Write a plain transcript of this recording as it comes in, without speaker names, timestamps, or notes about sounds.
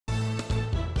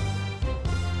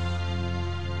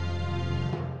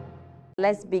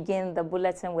Let's begin the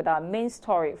bulletin with our main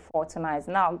story for tonight.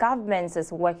 Now, government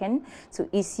is working to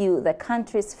issue the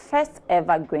country's first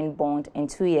ever green bond in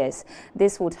 2 years.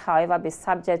 This would, however, be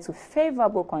subject to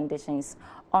favorable conditions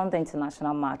on the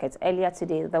international market. Earlier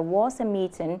today, there was a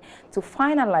meeting to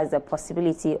finalize the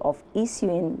possibility of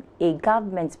issuing a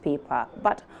government paper.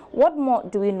 But what more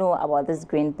do we know about this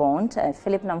green bond?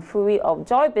 Philip Namfuri of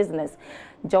Joy Business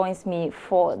joins me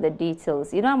for the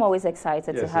details. You know, I'm always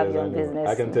excited to have you on business.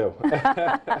 I can tell.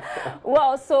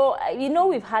 Well, so, you know,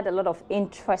 we've had a lot of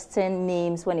interesting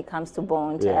names when it comes to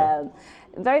bond. Yeah.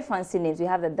 Very fancy names. We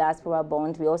have the diaspora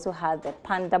bond. We also had the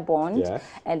panda bond. Yeah.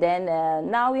 And then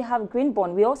now we have green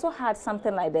bond. We also had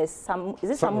something like this. Samurai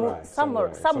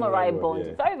bond.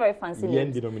 Yeah. Very, very fancy names.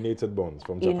 Yen-denominated bonds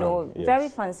from Japan. You know, yes. Very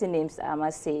fancy names, I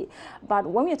must say. But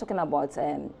when we're talking about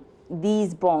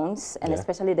these bonds, and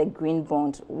especially the green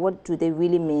bond, what do they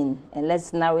really mean? And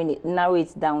let's narrow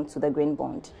it down to the green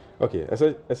bond. Okay,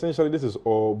 essentially this is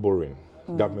all borrowing,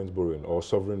 government borrowing or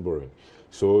sovereign borrowing.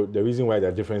 So the reason why there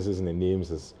are differences in the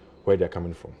names is where they're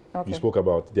coming from. Okay. You spoke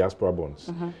about diaspora bonds.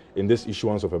 In this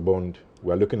issuance of a bond,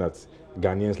 we're looking at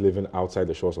Ghanaians living outside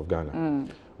the shores of Ghana.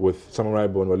 With Samurai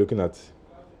bond, we're looking at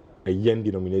a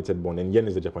yen-denominated bond, and yen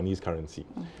is the Japanese currency.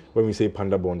 When we say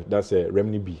panda bond, that's a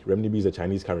renminbi. Renminbi is a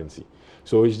Chinese currency.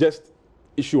 So it's just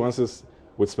issuances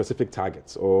with specific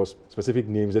targets or specific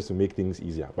names just to make things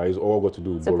easier, but it's all got to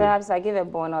do with borrowing. Perhaps I give a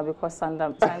bond now because Sandra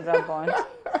bond.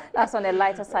 That's on the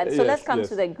lighter side. So yes, let's come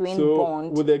to the green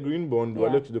bond. With the green bond,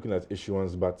 we're looking at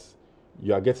issuance, but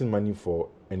you are getting money for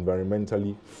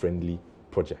environmentally friendly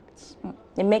projects.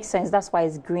 It makes sense. That's why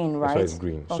it's green, right? That's why it's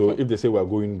green. Okay. So if they say we are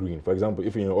going green, for example,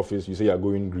 if in your office you say you are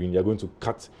going green, you're going to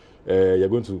cut, you're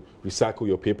going to recycle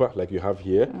your paper like you have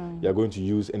here. You're going to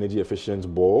use energy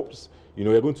efficient bulbs. You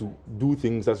know, you're going to do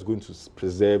things that's going to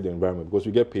preserve the environment because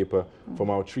we get paper from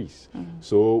our trees.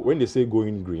 So when they say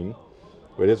going green,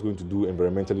 we're just going to do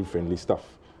environmentally friendly stuff.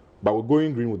 But with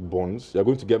going green with bonds, you're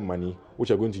going to get money which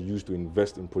you're going to use to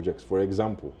invest in projects. For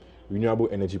example, renewable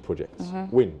energy projects,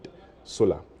 wind,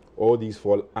 solar, all these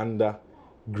fall under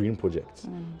green projects.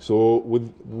 So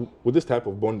with this type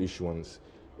of bond issuance,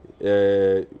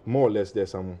 more or less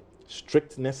there's some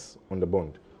strictness on the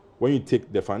bond. When you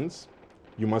take the funds,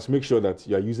 you must make sure that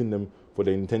you are using them for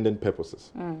the intended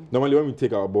purposes. Normally when we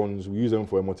take our bonds, we use them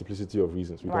for a multiplicity of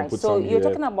reasons. We can put so you're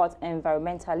talking about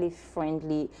environmentally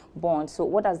friendly bonds. So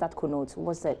what does that connote?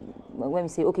 What's that? When we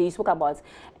say, okay, you spoke about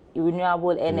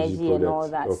renewable energy and all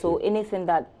that. Okay. So anything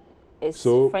that is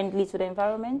friendly to the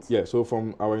environment? Yeah, so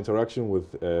from our interaction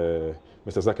with Mr.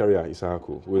 Zakaria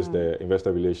Isahaku, who is the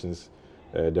Investor Relations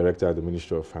Director at the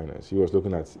Ministry of Finance, he was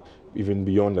looking at even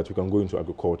beyond that, we can go into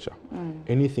agriculture.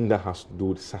 Anything that has to do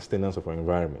with sustenance of our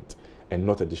environment and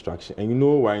not a distraction. And you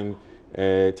know, when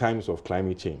times of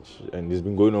climate change, and it's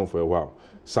been going on for a while,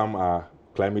 some are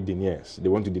climate deniers. They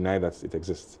want to deny that it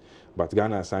exists. But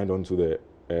Ghana has signed on to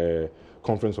the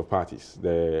Conference of Parties,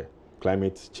 the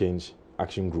Climate Change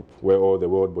Action Group, where all the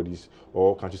world bodies,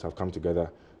 all countries have come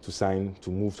together to sign, to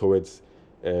move towards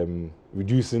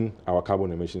reducing our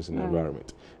carbon emissions in the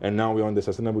environment. And now we're on the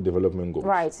Sustainable Development Goals.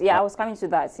 Right, yeah, I was coming to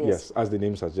that, yes. Yes, as the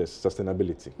name suggests,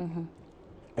 sustainability.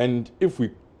 And if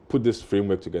we put this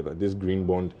framework together, this green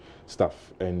bond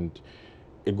stuff, and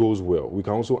it goes well, we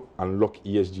can also unlock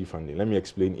ESG funding. Let me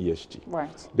explain ESG.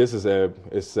 Right. This is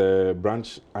a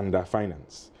branch under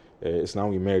finance. It's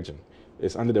now emerging.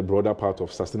 It's under the broader part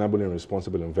of sustainable and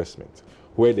responsible investment,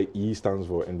 where the E stands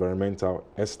for environmental,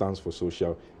 S stands for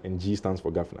social, and G stands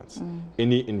for governance.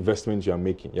 Any investment you are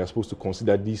making, you're supposed to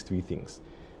consider these three things.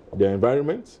 The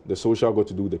environment, the social got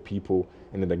to do with the people,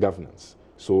 and then the governance.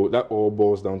 So that all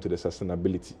boils down to the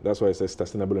sustainability. That's why it says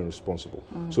sustainable and responsible.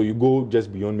 So you go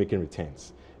just beyond making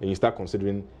returns, and you start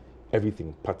considering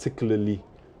everything, particularly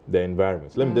the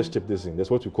environment. Let me just chip this in. That's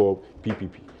what we call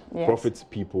PPP, profits,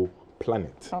 people,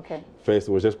 planet. Okay. First,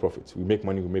 it was just profits. We make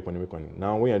money, we make money, make money.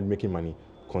 Now, when you're making money,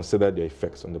 consider the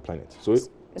effects on the planet.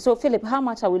 So Philip, how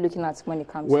much are we looking at when it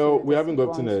comes to Well, we haven't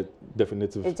gotten a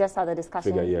definitive It's just at the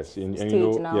discussion figure, yes. And stage you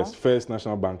know, now. yes, First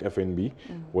National Bank, FNB,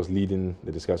 was leading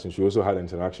the discussion. She also had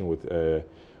interaction with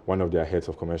one of their heads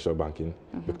of commercial banking,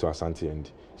 Victor Asante,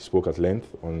 and he spoke at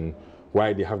length on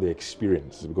why they have the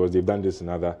experience, because they've done this in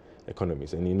other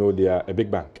economies. And you know, they are a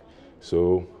big bank.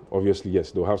 So obviously,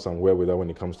 yes, they'll have some wherewithal when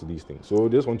it comes to these things. So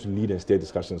they just want to lead and steer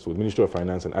discussions with Ministry of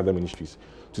Finance and other ministries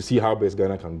to see how best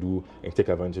Ghana can do and take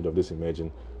advantage of this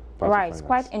emerging part of finance. It's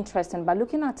quite interesting. But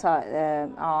looking at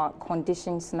our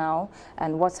conditions now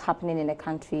and what's happening in the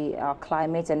country, our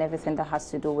climate and everything that has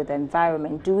to do with the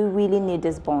environment, do we really need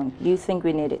this bond? Do you think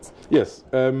we need it? Yes.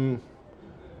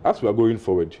 As we are going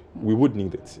forward, we would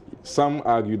need it. Some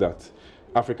argue that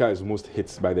Africa is most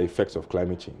hit by the effects of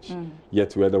climate change.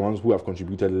 Yet we are the ones who have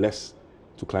contributed less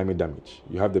to climate damage.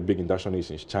 You have the big industrial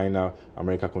nations, China,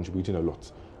 America contributing a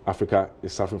lot. Africa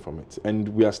is suffering from it. And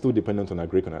we are still dependent on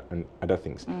agriculture and other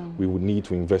things. We would need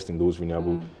to invest in those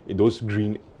renewable, in those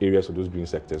green areas or those green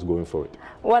sectors going forward.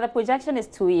 Well, the projection is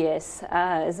 2 years.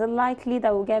 Is it likely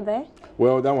that we'll get there?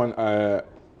 Well, that one,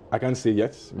 I can't say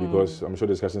yet because I'm sure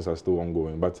discussions are still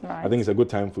ongoing. But I think it's a good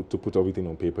time to put everything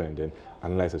on paper and then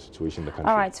analyze the situation in the country.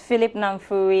 All right. Philip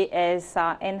Namfuri is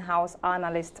our in-house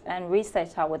analyst and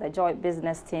researcher with the Joy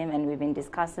Business team, and we've been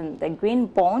discussing the green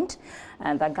bond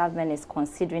and the government is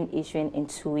considering issuing in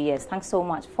 2 years. Thanks so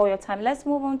much for your time. Let's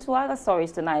move on to other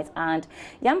stories tonight. And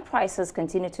yam prices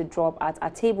continue to drop at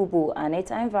Atebubu and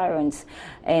its environs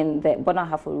in the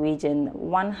Bonahafo region.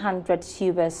 100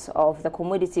 tubers of the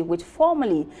commodity, which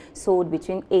formerly sold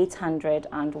between 800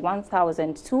 and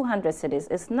 1,200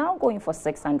 cedis, is now going for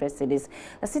 600 cedis.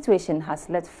 The situation has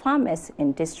led farmers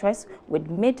in distress, with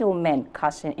middlemen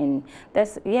cashing in.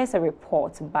 Here's a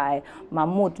report by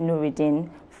Mahmoud Nuruddin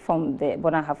from the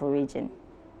Bonahafo region.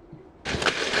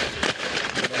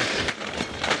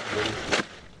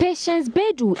 Patience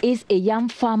Bedu is a yam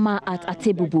farmer at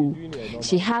Atebubu.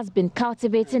 She has been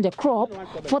cultivating the crop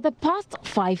for the past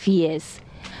 5 years.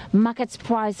 Market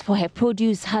price for her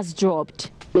produce has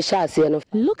dropped.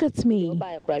 Look at me.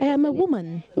 I am a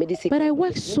woman, but I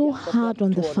work so hard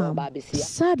on the farm.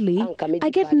 Sadly, I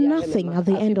get nothing at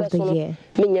the end of the year.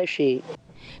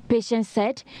 Patience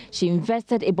said she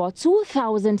invested about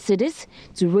 2,000 cedis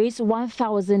to raise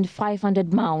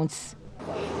 1,500 mounts.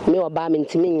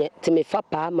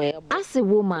 As a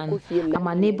woman, I'm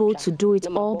unable to do it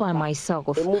all by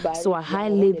myself, so I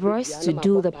hire laborers to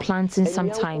do the planting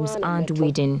sometimes and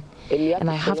weeding. And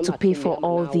I have to pay for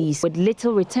all these with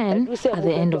little return at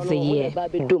the end of the year.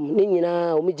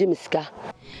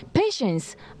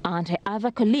 Patience and her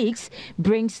other colleagues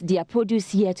brings their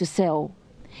produce here to sell.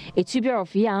 A tuber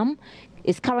of yam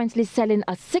is currently selling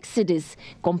at 6 cedis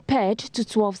compared to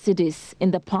 12 cedis in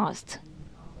the past.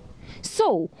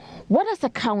 So, what has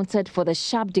accounted for the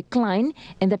sharp decline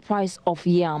in the price of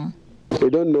yam? We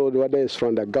don't know whether it's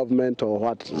from the government or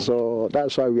what, so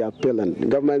that's why we are appealing. The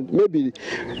government, maybe,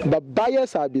 but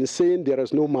buyers have been saying there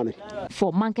is no money.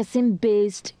 For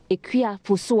Mankasim-based Ikuya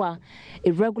Fusua,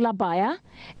 a regular buyer,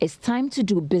 it's time to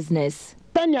do business.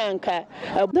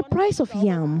 The price of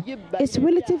yam is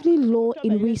relatively low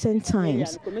in recent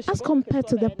times as compared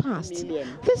to the past.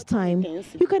 This time,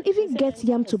 you can even get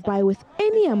yam to buy with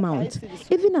any amount.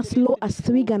 Even as low as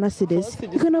 3 Ghana cedis,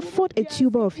 you can afford a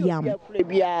tuber of yam.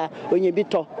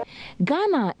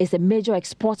 Ghana is a major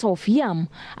exporter of yam,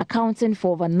 accounting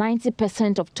for over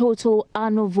 90% of total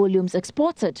annual volumes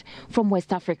exported from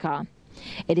West Africa.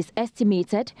 It is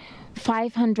estimated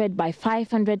 500 by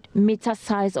 500 meter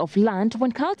size of land,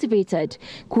 when cultivated,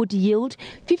 could yield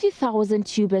 50,000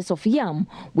 tubers of yam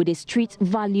with a street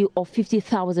value of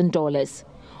 $50,000.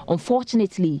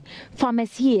 Unfortunately,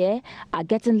 farmers here are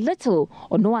getting little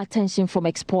or no attention from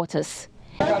exporters.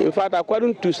 In fact,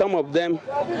 according to some of them,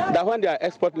 that when they are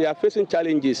exporting, they are facing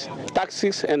challenges,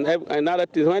 taxes and other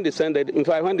things. When they send it, in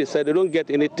fact, when they say they don't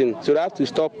get anything, so they have to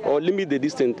stop or limit the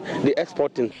distance they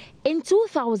exporting. In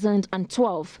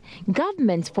 2012,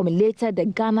 government formulated the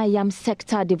Ghana Yam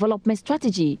Sector Development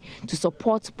Strategy to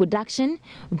support production,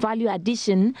 value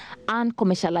addition, and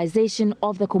commercialization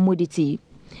of the commodity.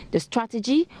 The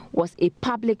strategy was a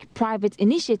public-private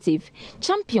initiative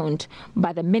championed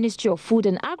by the Ministry of Food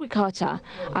and Agriculture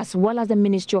as well as the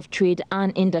Ministry of Trade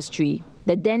and Industry.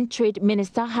 The then Trade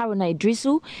Minister Haruna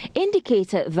Idrisu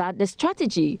indicated that the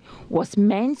strategy was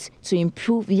meant to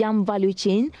improve yam value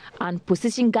chain and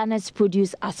position Ghana's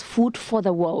produce as food for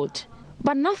the world.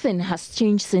 But nothing has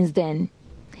changed since then.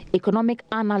 Economic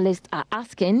analysts are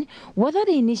asking whether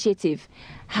the initiative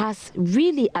has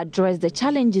really addressed the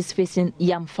challenges facing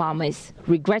yam farmers.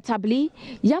 Regrettably,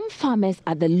 yam farmers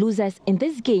are the losers in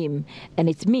this game, and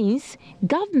it means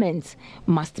governments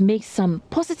must make some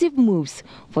positive moves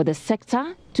for the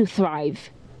sector to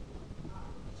thrive.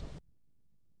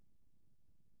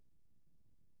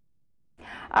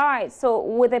 All right, so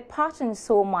with a passion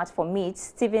so much for meat,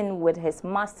 Stephen, with his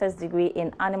master's degree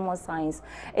in animal science,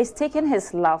 is taking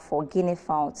his love for guinea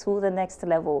fowl to the next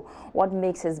level. What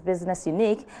makes his business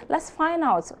unique? Let's find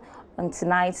out on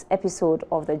tonight's episode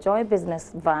of the Joy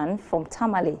Business Van from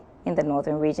Tamale in the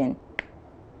northern region.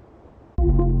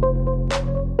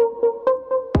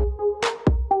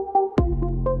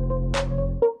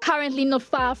 Currently not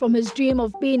far from his dream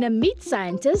of being a meat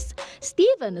scientist,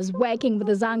 Stephen is working with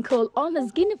his uncle on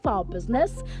his guinea fowl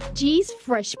business, G's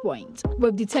Fresh Point.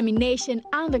 With determination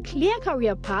and a clear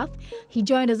career path, he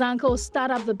joined his uncle to start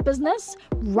up the business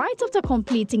right after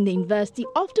completing the University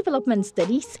of Development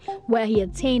Studies, where he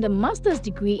attained a master's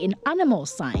degree in animal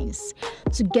science.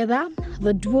 Together,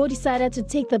 the duo decided to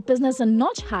take the business a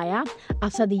notch higher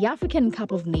after the African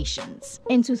Cup of Nations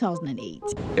in 2008.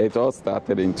 It all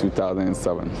started in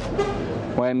 2007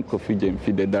 when Kofi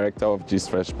Jemfi, the director of G's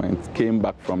Fresh Point, came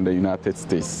back from the United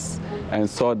States and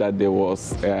saw that there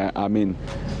was,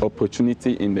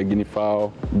 opportunity in the guinea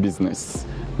fowl business.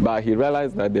 But he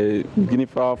realized that the guinea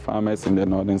fowl farmers in the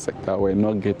northern sector were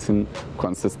not getting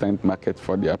consistent market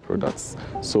for their products.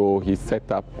 So he set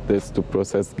up this to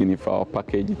process guinea fowl,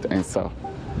 package it and sell.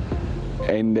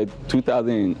 In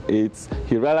 2008,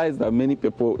 he realized that many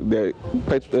people, the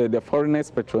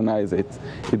foreigners patronize it.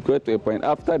 It got to a point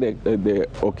after the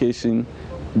occasion,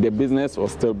 the business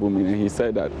was still booming, and he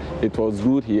said that it was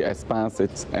good he expands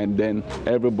it, and then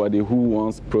everybody who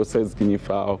wants processed guinea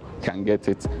fowl can get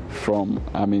it from,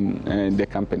 the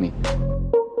company.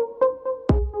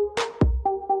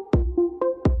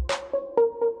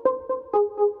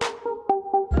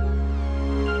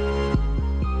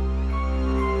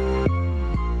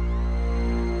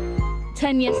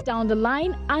 Ten years down the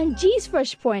line, and G's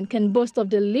Fresh Point can boast of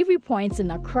delivery points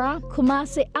in Accra,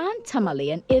 Kumasi and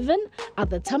Tamale, and even at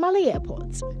the Tamale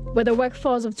airport. With a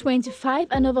workforce of 25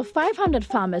 and over 500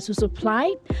 farmers who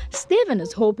supply, Stephen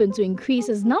is hoping to increase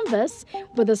his numbers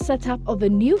with the setup of a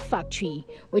new factory,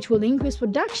 which will increase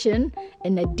production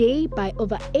in a day by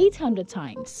over 800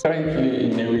 times.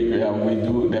 Currently in a week,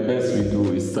 the best we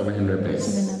do is 700 beds.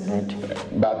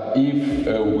 700. But if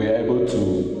we are able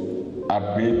to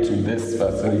upgrade to this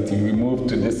facility, we move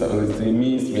to this facility, it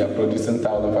means we are producing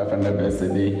 1,500 beds a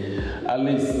day. At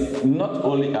least, not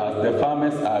only us, the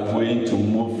farmers are going to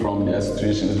move from their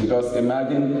situations, because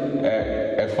imagine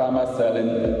a farmer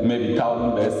selling maybe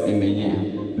 1,000 beds in a year.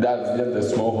 That's just the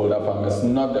smallholder farmers,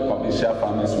 not the commercial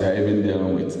farmers we are even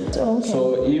dealing with. Okay.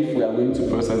 So if we are going to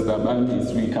process that, that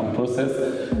means we can process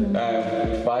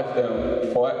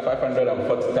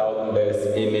 540,000 beds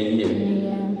in a year.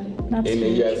 In a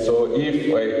year. So if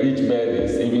each bed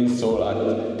is even sold at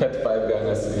 35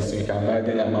 Ghana cedis, you can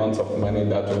imagine the amount of money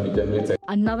that will be generated.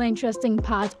 Another interesting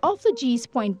part of the G's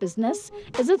Point business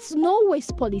is its no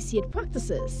waste policy it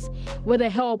practices. With the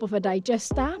help of a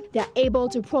digester, they are able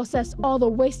to process all the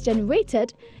waste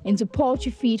generated into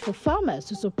poultry feed for farmers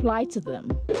to supply to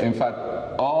them. In fact,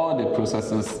 all the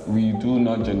processes, we do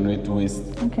not generate waste.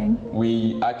 Okay.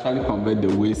 We actually convert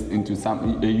the waste into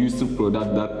a useful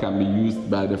product that can be used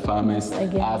by the farmers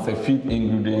as a feed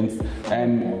ingredient.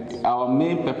 And our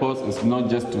main purpose is not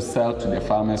just to sell to the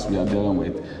farmers we are dealing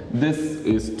with. This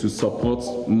is to support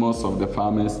most of the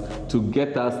farmers to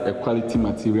get us a quality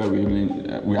material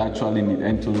we actually need,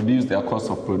 and to reduce their cost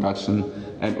of production,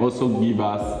 and also give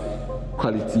us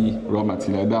quality raw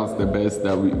material. That's the best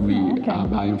that we are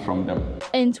buying from them.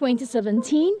 In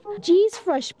 2017, G's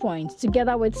Fresh Point,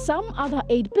 together with some other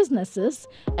 8 businesses,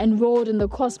 enrolled in the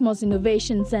Cosmos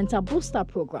Innovation Center Booster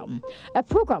Program, a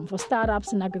program for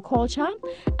startups in agriculture,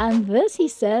 and this, he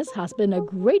says, has been a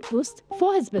great boost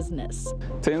for his business.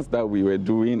 Things that we were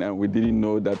doing and we didn't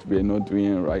know that we were not doing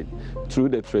it right. Through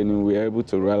the training, we were able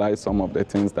to realize some of the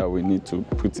things that we need to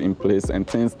put in place and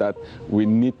things that we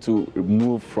need to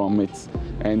move from it.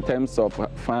 In terms of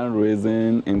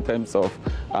fundraising, in terms of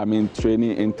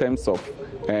training, in terms of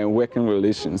working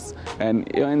relations. And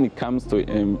when it comes to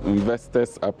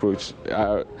investors' approach,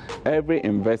 every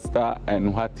investor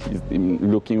and what he's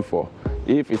looking for.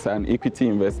 If it's an equity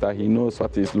investor, he knows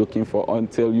what he's looking for.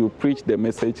 Until you preach the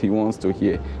message he wants to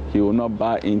hear, he will not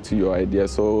buy into your idea.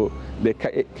 So the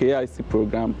KIC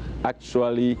program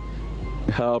actually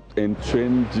helped and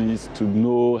trained G's to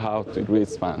know how to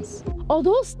raise funds.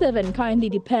 Although Stephen currently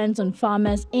depends on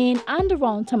farmers in and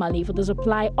around Tamale for the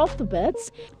supply of the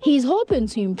birds, he's hoping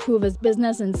to improve his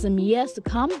business in some years to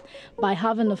come by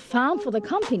having a farm for the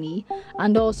company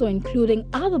and also including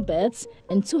other birds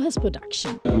into his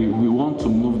production. We want to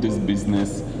move this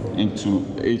business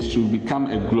it should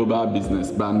become a global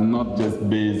business, but not just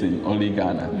based in only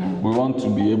Ghana. Yeah. We want to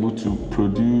be able to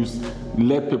produce,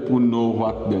 let people know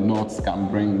what the North can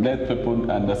bring, let people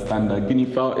understand that guinea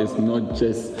fowl is not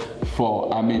just for,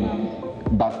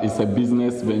 but it's a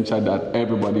business venture that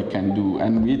everybody can do.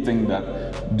 And we think that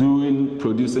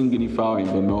producing guinea fowl in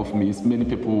the North means many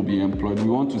people will be employed. We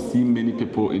want to see many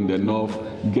people in the North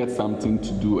get something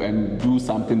to do and do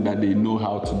something that they know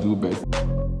how to do best.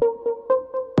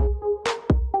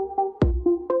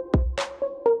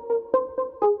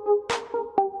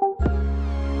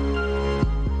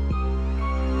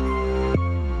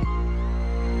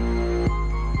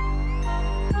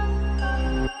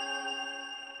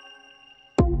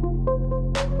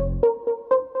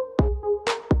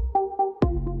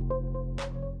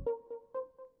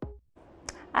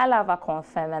 Alava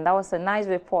confirmed, and that was a nice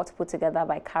report put together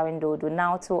by Karen Dodo.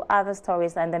 Now to other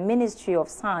stories, and the Ministry of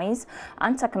Science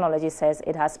and Technology says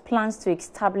it has plans to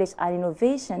establish an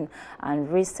innovation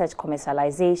and research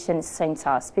commercialization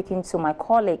center. Speaking to my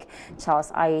colleague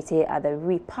Charles Ayete at the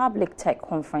Republic Tech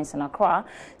Conference in Accra,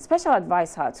 Special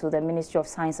Advisor to the Ministry of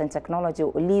Science and Technology,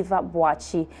 Oliver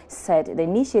Boachi, said the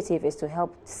initiative is to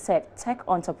help serve tech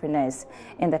entrepreneurs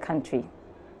in the country.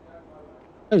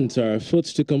 Center afoot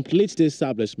to complete the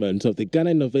establishment of the Ghana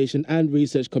Innovation and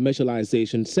Research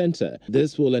Commercialization Center.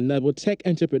 This will enable tech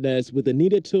entrepreneurs with the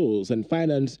needed tools and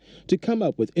finance to come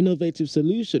up with innovative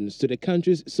solutions to the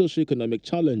country's socio-economic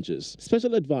challenges.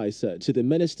 Special Advisor to the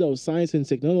Minister of Science and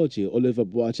Technology, Oliver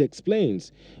Boachi,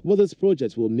 explains what this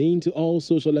project will mean to all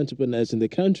social entrepreneurs in the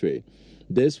country.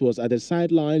 This was at the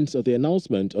sidelines of the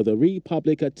announcement of the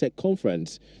Republic Tech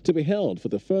Conference to be held for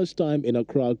the first time in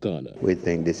Accra, Ghana. We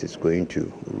think this is going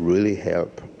to really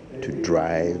help to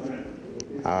drive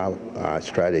our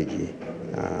strategy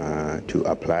to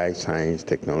apply science,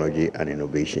 technology, and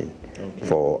innovation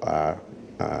for our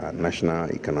national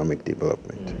economic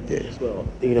development. Yes. Well,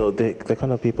 you know, the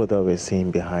kind of people that we're seeing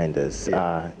behind us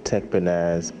are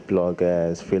techpreneurs,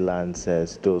 bloggers,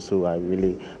 freelancers, those who are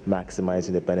really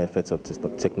maximizing the benefits of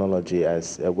technology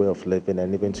as a way of living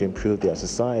and even to improve their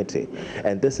society.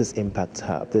 And this is Impact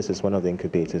Hub. This is one of the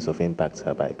incubators of Impact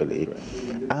Hub, I believe.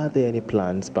 Are there any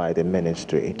plans by the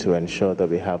ministry to ensure that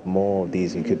we have more of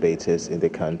these incubators in the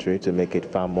country to make it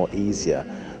far more easier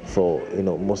for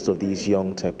most of these young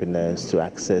entrepreneurs to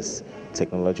access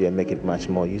technology and make it much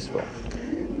more useful?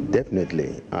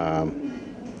 Definitely.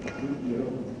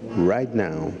 Right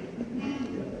now,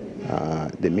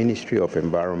 the Ministry of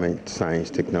Environment, Science,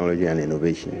 Technology and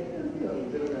Innovation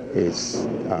is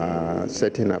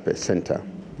setting up a center.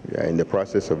 We are in the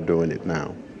process of doing it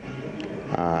now,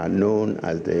 known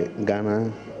as the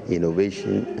Ghana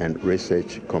Innovation and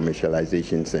Research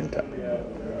Commercialization Center.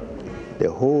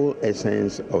 The whole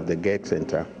essence of the GEC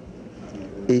Center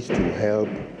is to help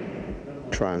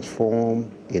transform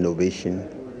innovation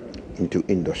into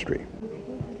industry.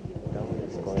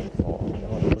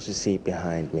 Those you see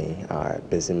behind me are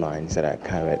busy minds that are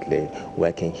currently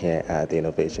working here at the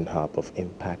Innovation Hub of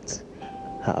Impact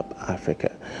Hub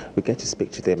Africa. We get to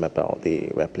speak to them about the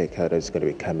replica that's going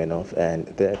to be coming off and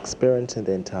their experience in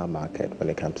the entire market when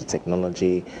it comes to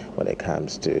technology, when it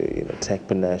comes to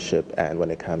techpreneurship, and when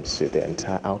it comes to the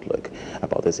entire outlook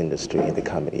about this industry in the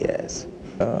coming years.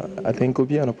 I think it will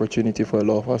be an opportunity for a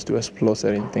lot of us to explore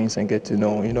certain things and get to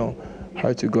know,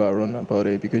 how to go around about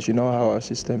it, because you know how our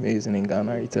system is in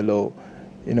Ghana. It's a low,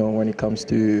 when it comes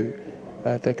to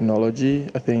technology.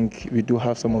 I think we do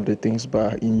have some of the things,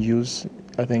 but in use,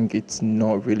 I think it's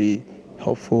not really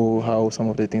helpful how some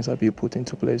of the things are being put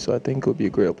into place. So I think it will be a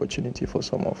great opportunity for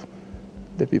some of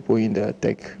the people in the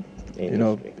tech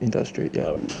industry.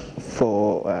 Yeah.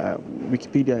 For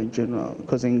Wikipedia in general,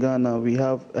 because in Ghana we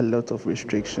have a lot of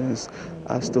restrictions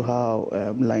as to how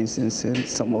licensing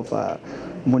some of our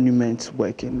monuments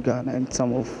work in Ghana, and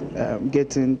some of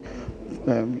getting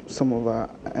some of our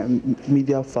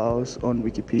media files on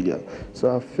Wikipedia.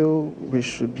 So I feel we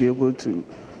should be able to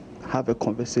have a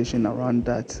conversation around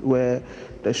that, where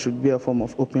there should be a form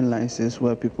of open license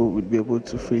where people would be able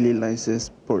to freely license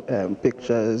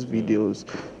pictures, videos,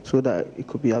 so that it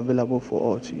could be available for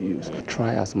all to use.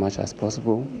 Try as much as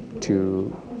possible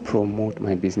to promote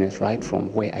my business right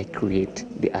from where I create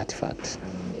the artifacts.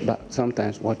 But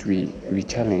sometimes what we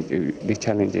challenge, the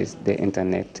challenge is the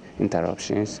internet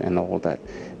interruptions and all that.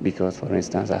 Because, for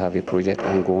instance, I have a project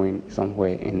ongoing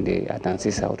somewhere in the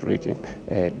Adansi South region,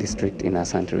 district in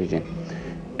Asante region.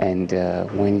 And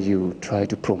when you try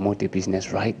to promote the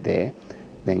business right there,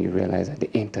 then you realize that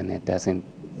the internet doesn't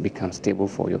become stable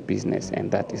for your business.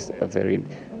 And that is a very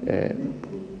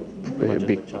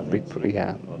big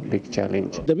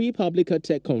challenge. The Republic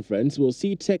Tech Conference will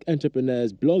see tech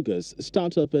entrepreneurs, bloggers,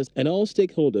 startups, and all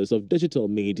stakeholders of digital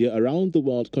media around the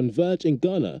world converge in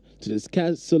Ghana to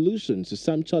discuss solutions to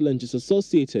some challenges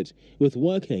associated with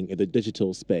working in the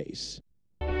digital space.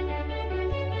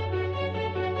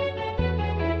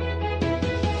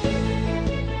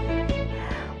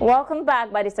 Welcome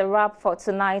back, but it's a wrap for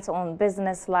tonight on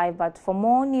Business Live. But for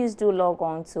more news, do log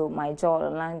on to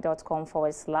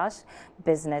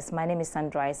myjoyonline.com/business. My name is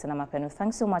Sandra and I'm Apenu.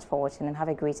 Thanks so much for watching and have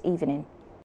a great evening.